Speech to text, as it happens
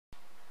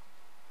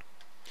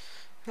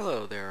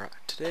Hello there.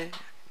 Today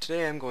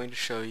I'm going to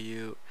show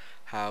you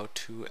how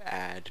to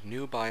add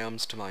new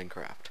biomes to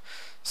Minecraft.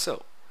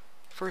 So,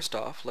 first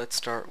off, let's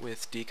start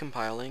with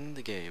decompiling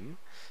the game.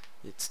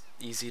 It's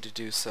easy to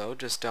do so.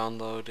 Just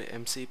download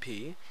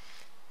MCP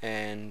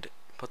and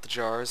put the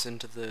jars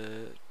into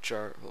the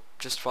jar.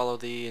 Just follow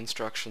the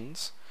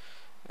instructions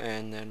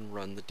and then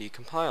run the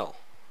decompile.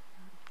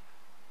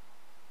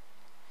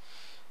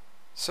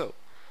 So,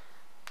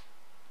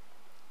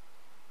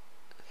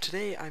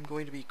 today I'm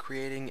going to be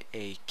creating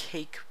a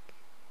cake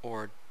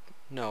a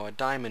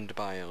diamond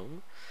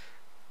biome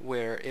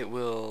where it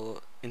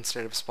will,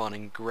 instead of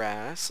spawning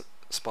grass,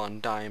 spawn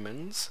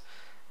diamonds,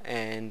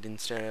 and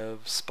instead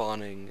of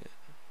spawning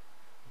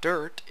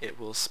dirt, it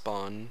will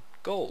spawn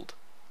gold.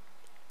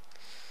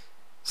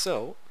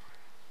 So,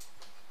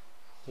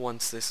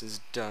 once this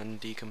is done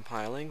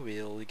decompiling,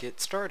 we'll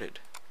get started.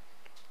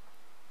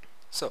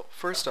 So,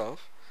 first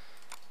off,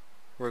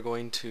 we're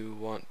going to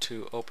want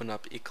to open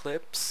up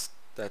Eclipse.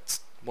 That's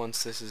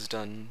once this is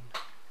done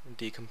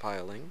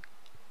decompiling.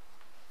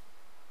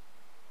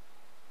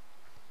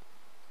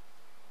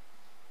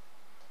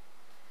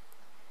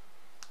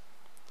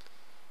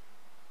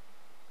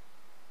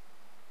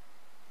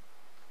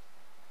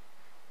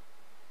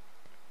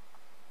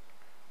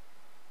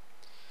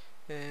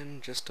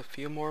 And just a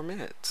few more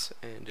minutes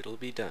and it'll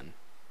be done.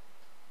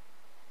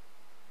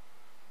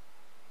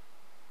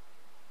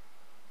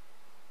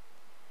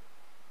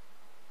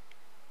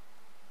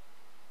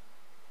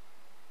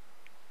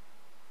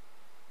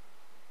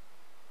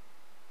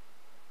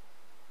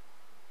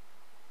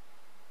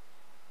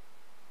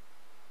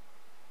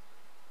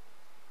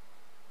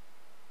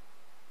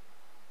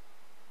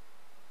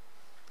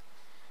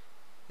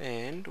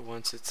 And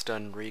once it's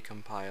done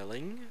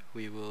recompiling,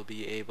 we will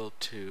be able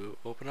to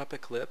open up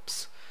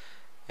Eclipse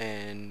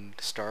and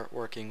start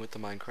working with the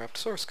Minecraft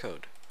source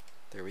code.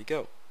 There we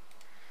go.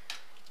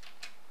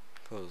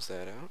 Close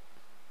that out.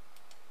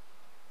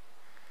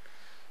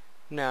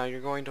 Now you're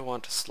going to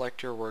want to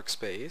select your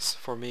workspace.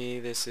 For me,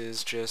 this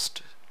is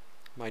just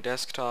my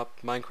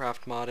desktop,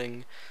 Minecraft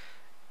modding,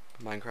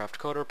 Minecraft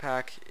Coder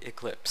Pack,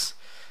 Eclipse.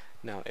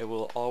 Now it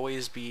will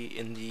always be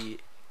in the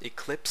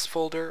Eclipse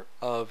folder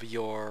of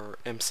your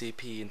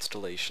MCP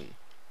installation.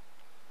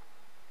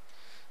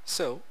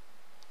 So,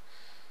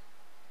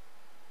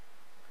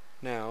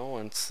 now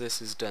once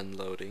this is done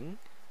loading,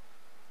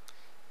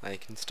 I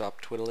can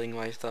stop twiddling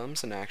my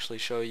thumbs and actually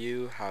show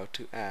you how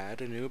to add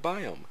a new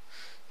biome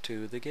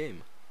to the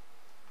game.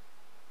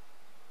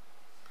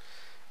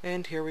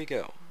 And here we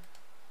go.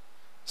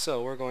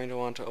 So we're going to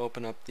want to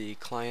open up the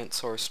client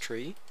source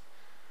tree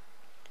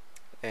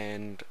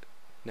and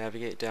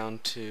navigate down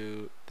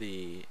to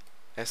the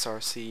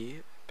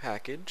src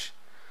package,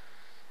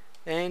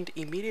 and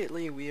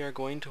immediately we are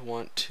going to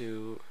want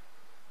to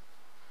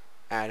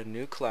add a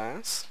new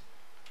class.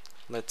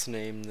 Let's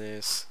name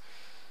this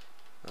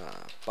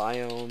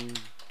biome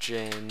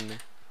gen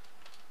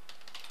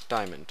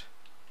diamond.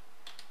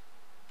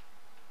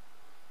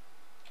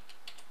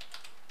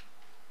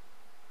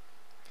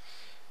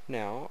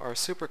 Now our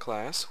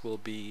superclass will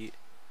be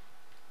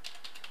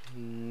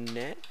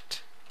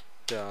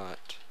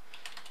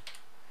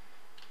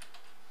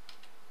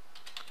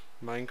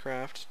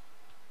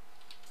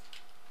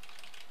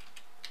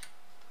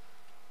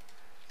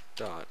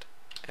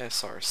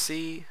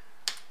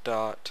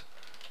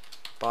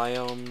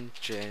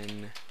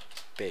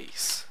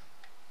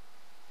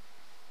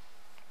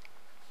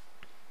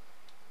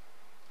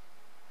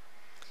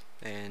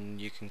And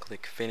you can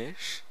click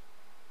finish.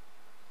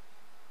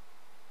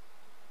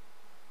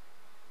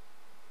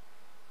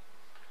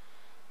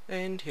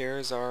 And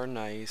here's our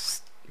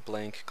nice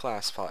blank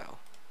class file.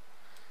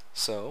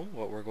 So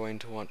what we're going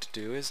to want to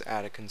do is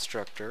add a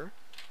constructor.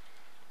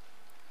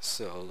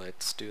 So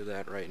let's do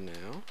that right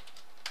now.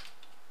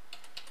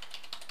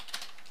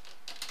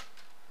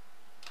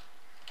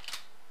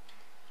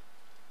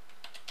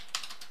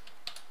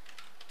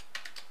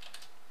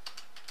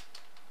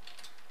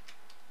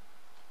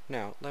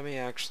 Now let me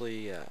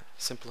actually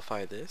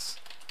simplify this.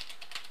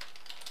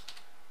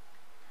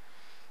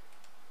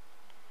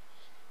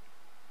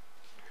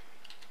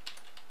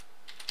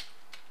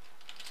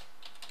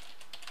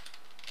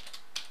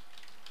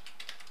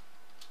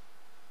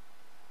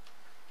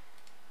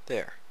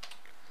 There.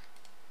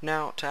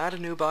 Now, to add a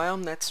new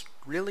biome, that's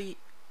really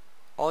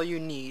all you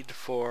need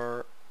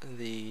for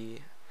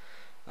the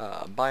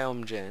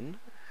biome gen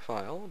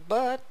file,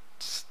 but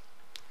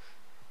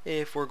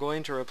if we're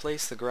going to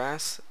replace the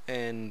grass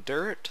and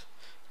dirt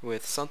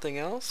with something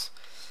else,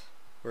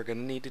 we're going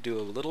to need to do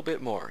a little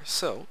bit more.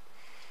 So,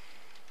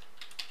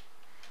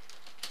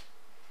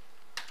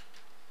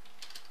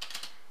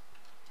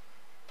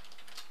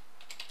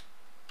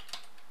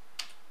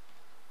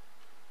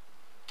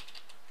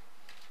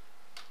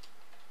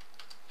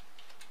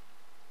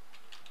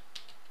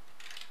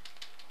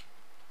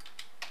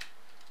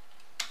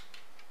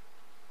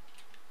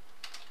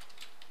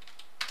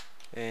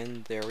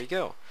 and there we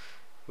go.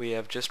 We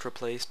have just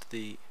replaced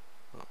the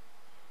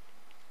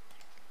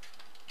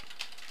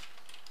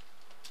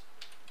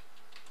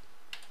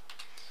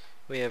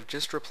we have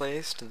just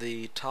replaced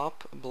the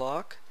top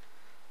block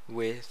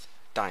with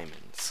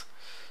diamonds.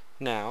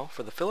 Now,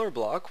 for the filler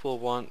block, we'll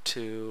want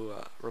to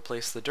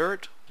replace the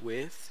dirt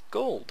with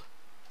gold.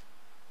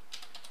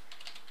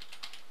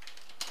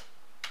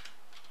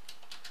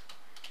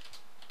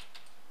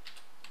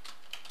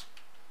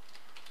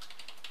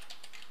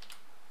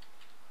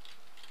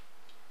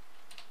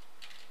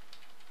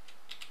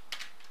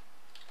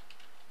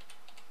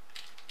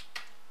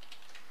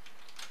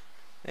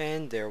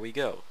 And there we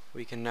go.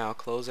 We can now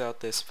close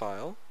out this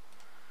file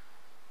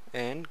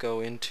and go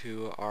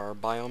into our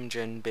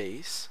biome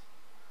base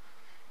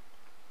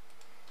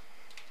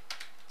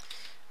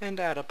and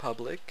add a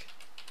public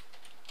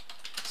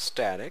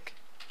static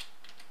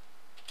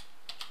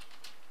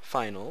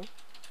final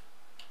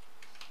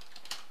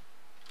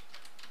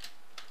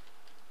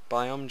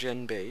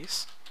biome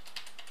base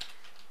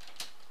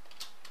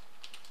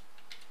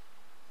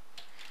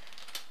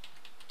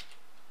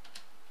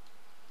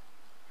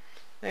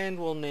and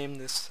we'll name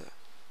this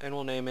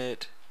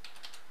it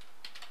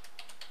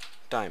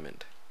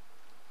diamond.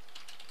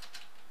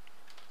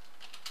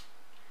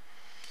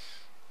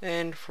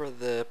 And for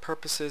the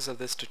purposes of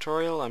this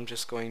tutorial, I'm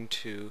just going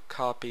to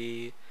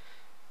copy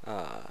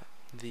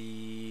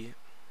the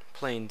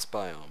plains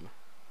biome.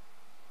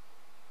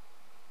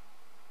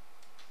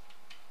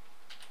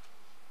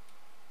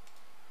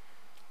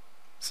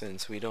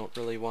 Since we don't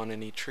really want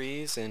any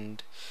trees,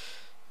 and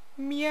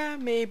yeah,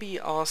 maybe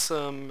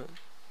awesome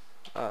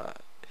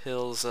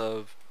hills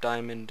of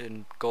diamond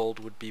and gold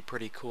would be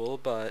pretty cool,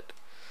 but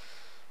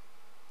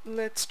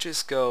let's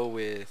just go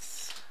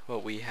with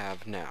what we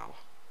have now.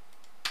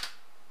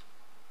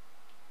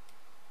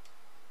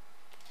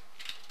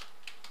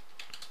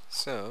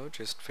 So,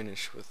 just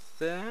finish with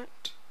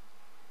that.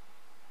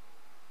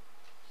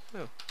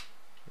 Oh,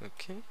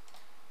 okay.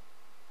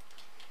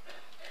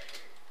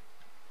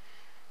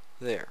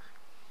 There.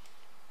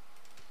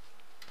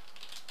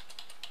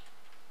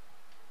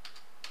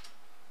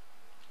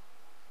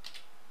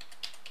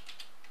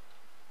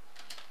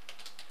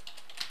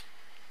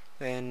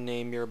 Then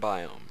name your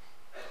biome.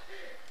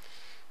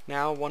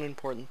 Now, one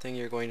important thing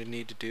you're going to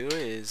need to do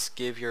is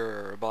give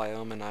your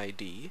biome an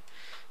ID.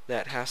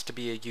 That has to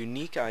be a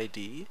unique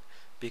ID,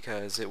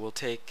 because it will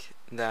take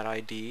that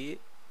ID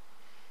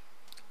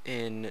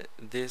in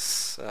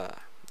this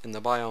in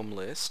the biome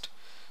list,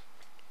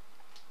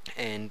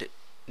 and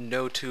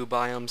no two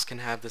biomes can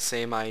have the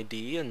same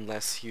ID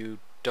unless you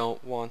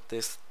don't want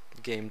this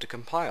game to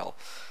compile.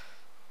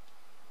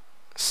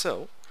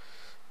 So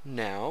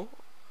now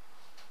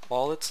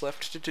all it's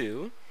left to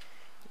do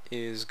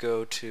is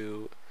go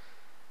to,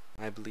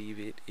 I believe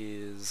it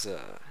is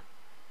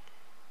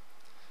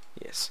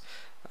yes,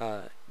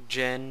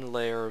 gen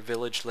layer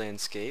village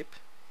landscape.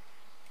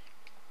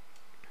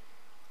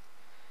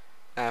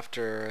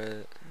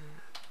 After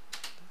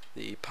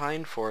the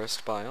pine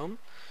forest biome,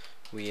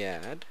 we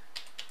add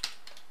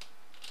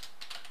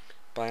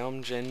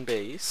biome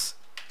base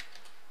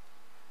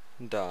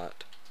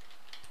dot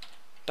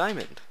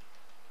diamond.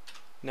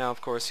 Now,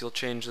 of course, you'll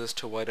change this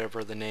to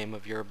whatever the name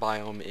of your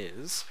biome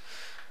is,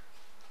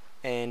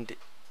 and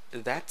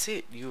that's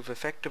it. You've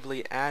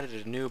effectively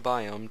added a new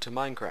biome to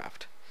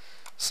Minecraft.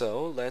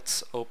 So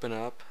let's open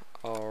up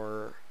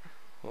our,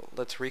 well,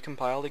 let's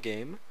recompile the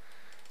game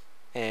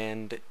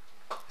and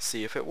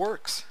see if it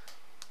works.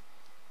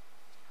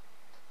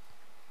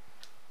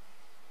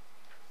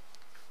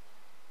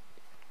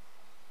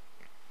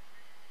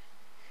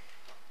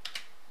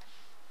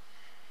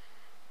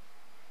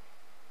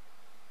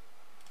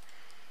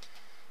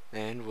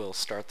 And we'll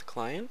start the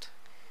client.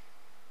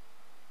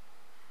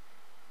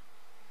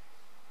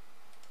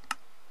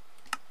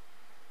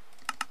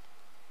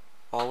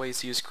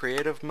 Always use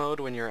creative mode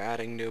when you're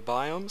adding new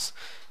biomes,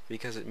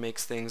 because it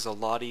makes things a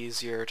lot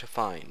easier to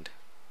find.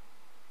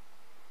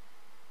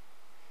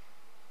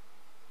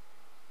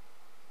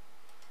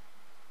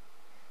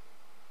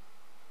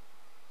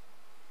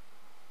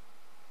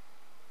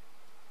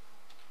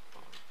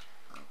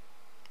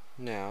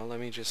 Now, let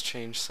me just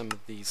change some of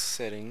these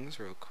settings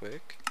real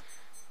quick.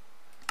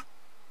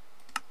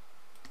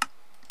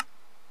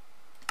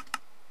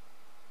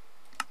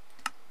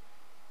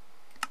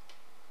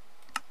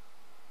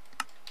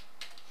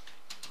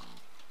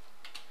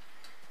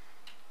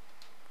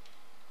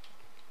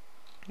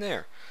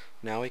 There.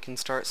 Now we can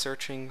start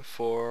searching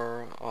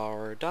for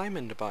our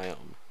diamond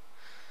biome.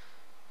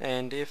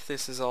 And if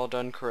this is all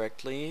done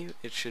correctly,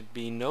 it should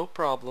be no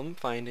problem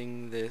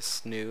finding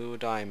this new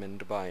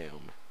diamond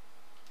biome.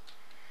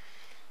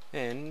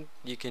 And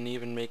you can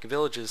even make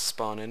villages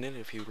spawn in it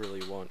if you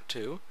really want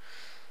to.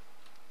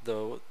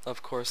 Though,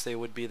 of course, they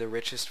would be the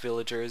richest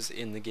villagers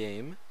in the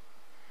game.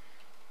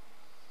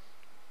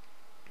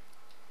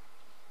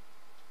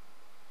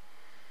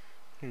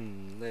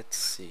 Let's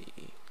see.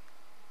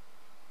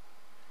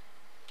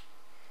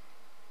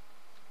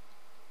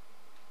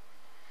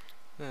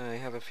 I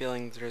have a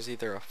feeling there's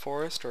either a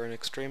forest or an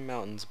extreme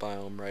mountains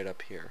biome right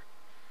up here.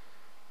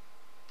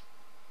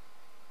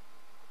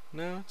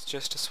 No, it's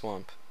just a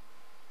swamp.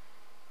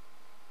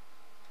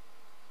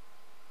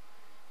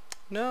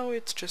 No,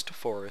 it's just a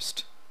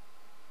forest.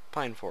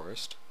 Pine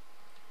forest.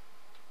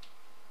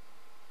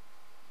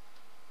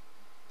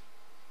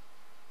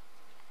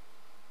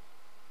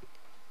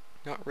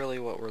 Not really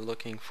what we're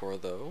looking for,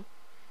 though.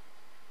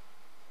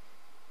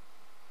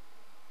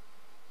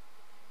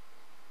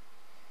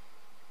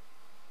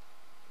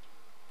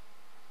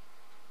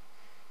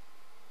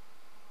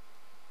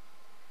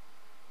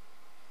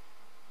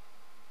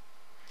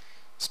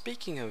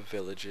 Speaking of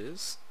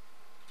villages,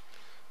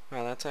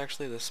 wow, that's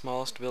actually the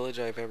smallest village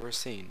I've ever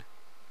seen.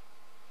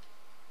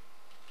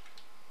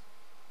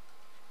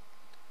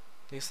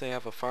 At least they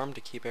have a farm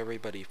to keep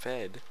everybody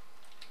fed.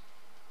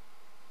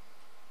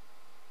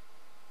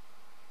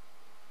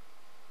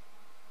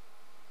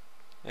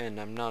 And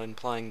I'm not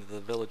implying that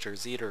the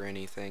villagers eat or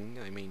anything.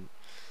 I mean,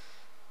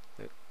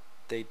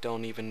 they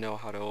don't even know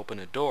how to open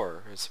a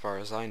door, as far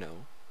as I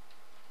know.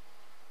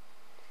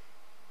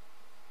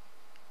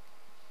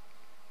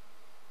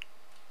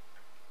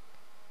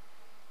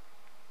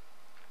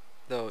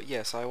 Though,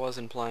 yes, I was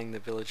implying the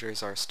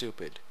villagers are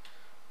stupid.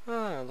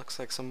 Ah, looks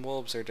like some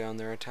wolves are down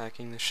there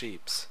attacking the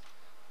sheeps.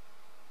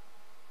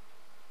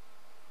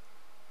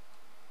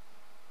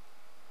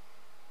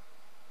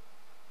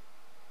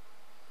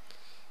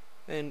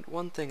 And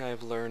one thing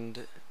I've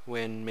learned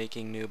when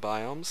making new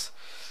biomes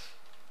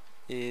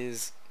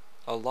is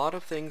a lot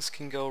of things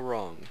can go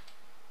wrong.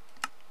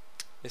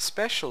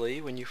 Especially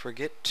when you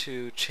forget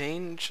to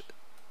change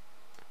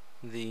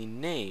the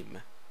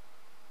name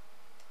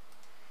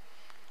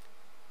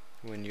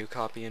when you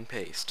copy and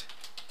paste.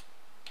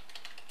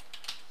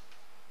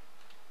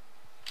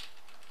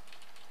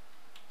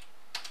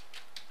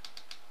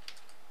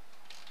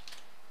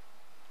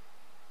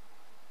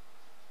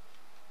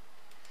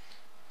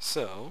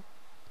 So,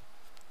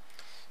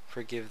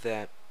 forgive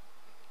that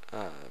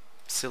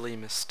silly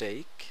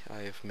mistake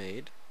I've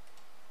made.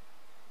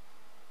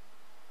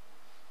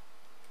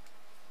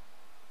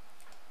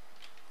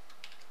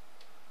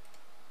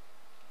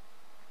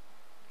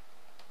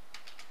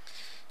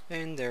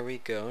 And there we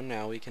go,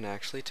 now we can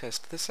actually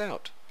test this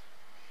out.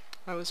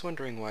 I was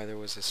wondering why there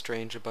was a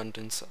strange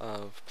abundance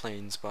of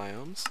plains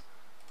biomes.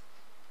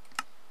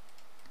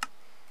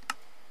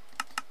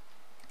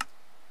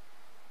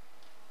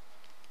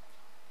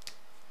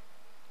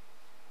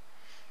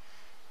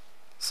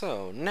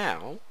 So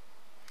now,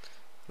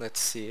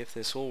 let's see if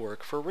this will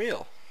work for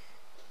real.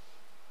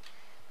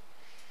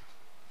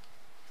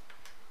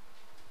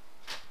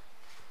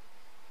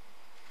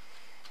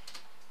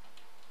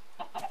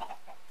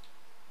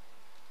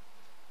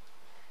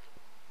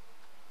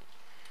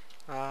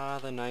 Ah,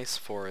 the nice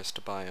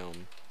forest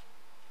biome.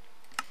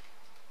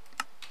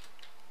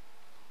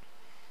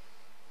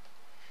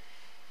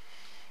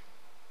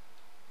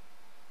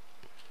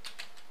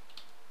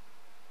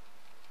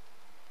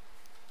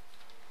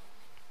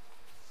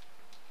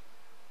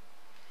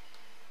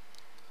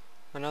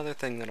 Another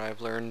thing that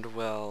I've learned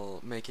while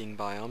making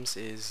biomes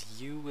is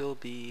you will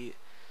be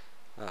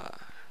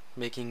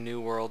making new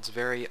worlds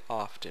very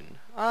often.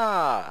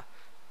 Ah!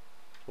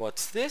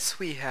 What's this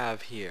we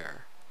have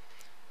here?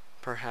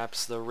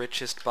 Perhaps the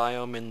richest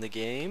biome in the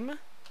game?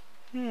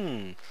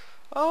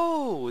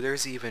 Oh,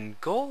 there's even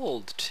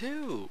gold,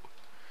 too!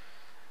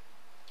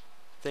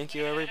 Thank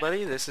you,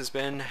 everybody. This has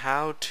been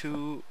how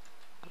to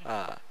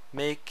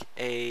make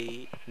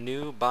a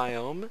new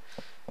biome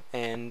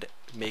and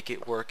make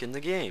it work in the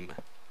game.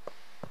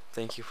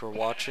 Thank you for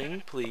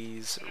watching.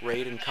 Please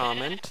rate and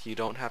comment. You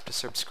don't have to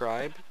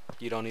subscribe.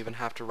 You don't even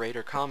have to rate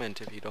or comment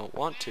if you don't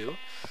want to.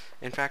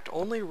 In fact,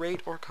 only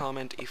rate or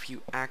comment if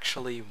you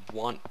actually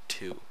want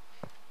to.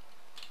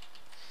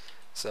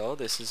 So,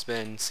 this has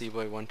been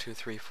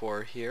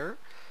Cboy1234 here.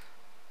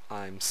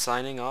 I'm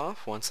signing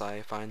off once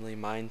I finally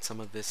mine some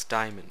of this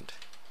diamond.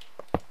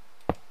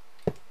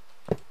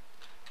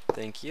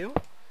 Thank you,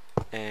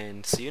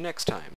 and see you next time.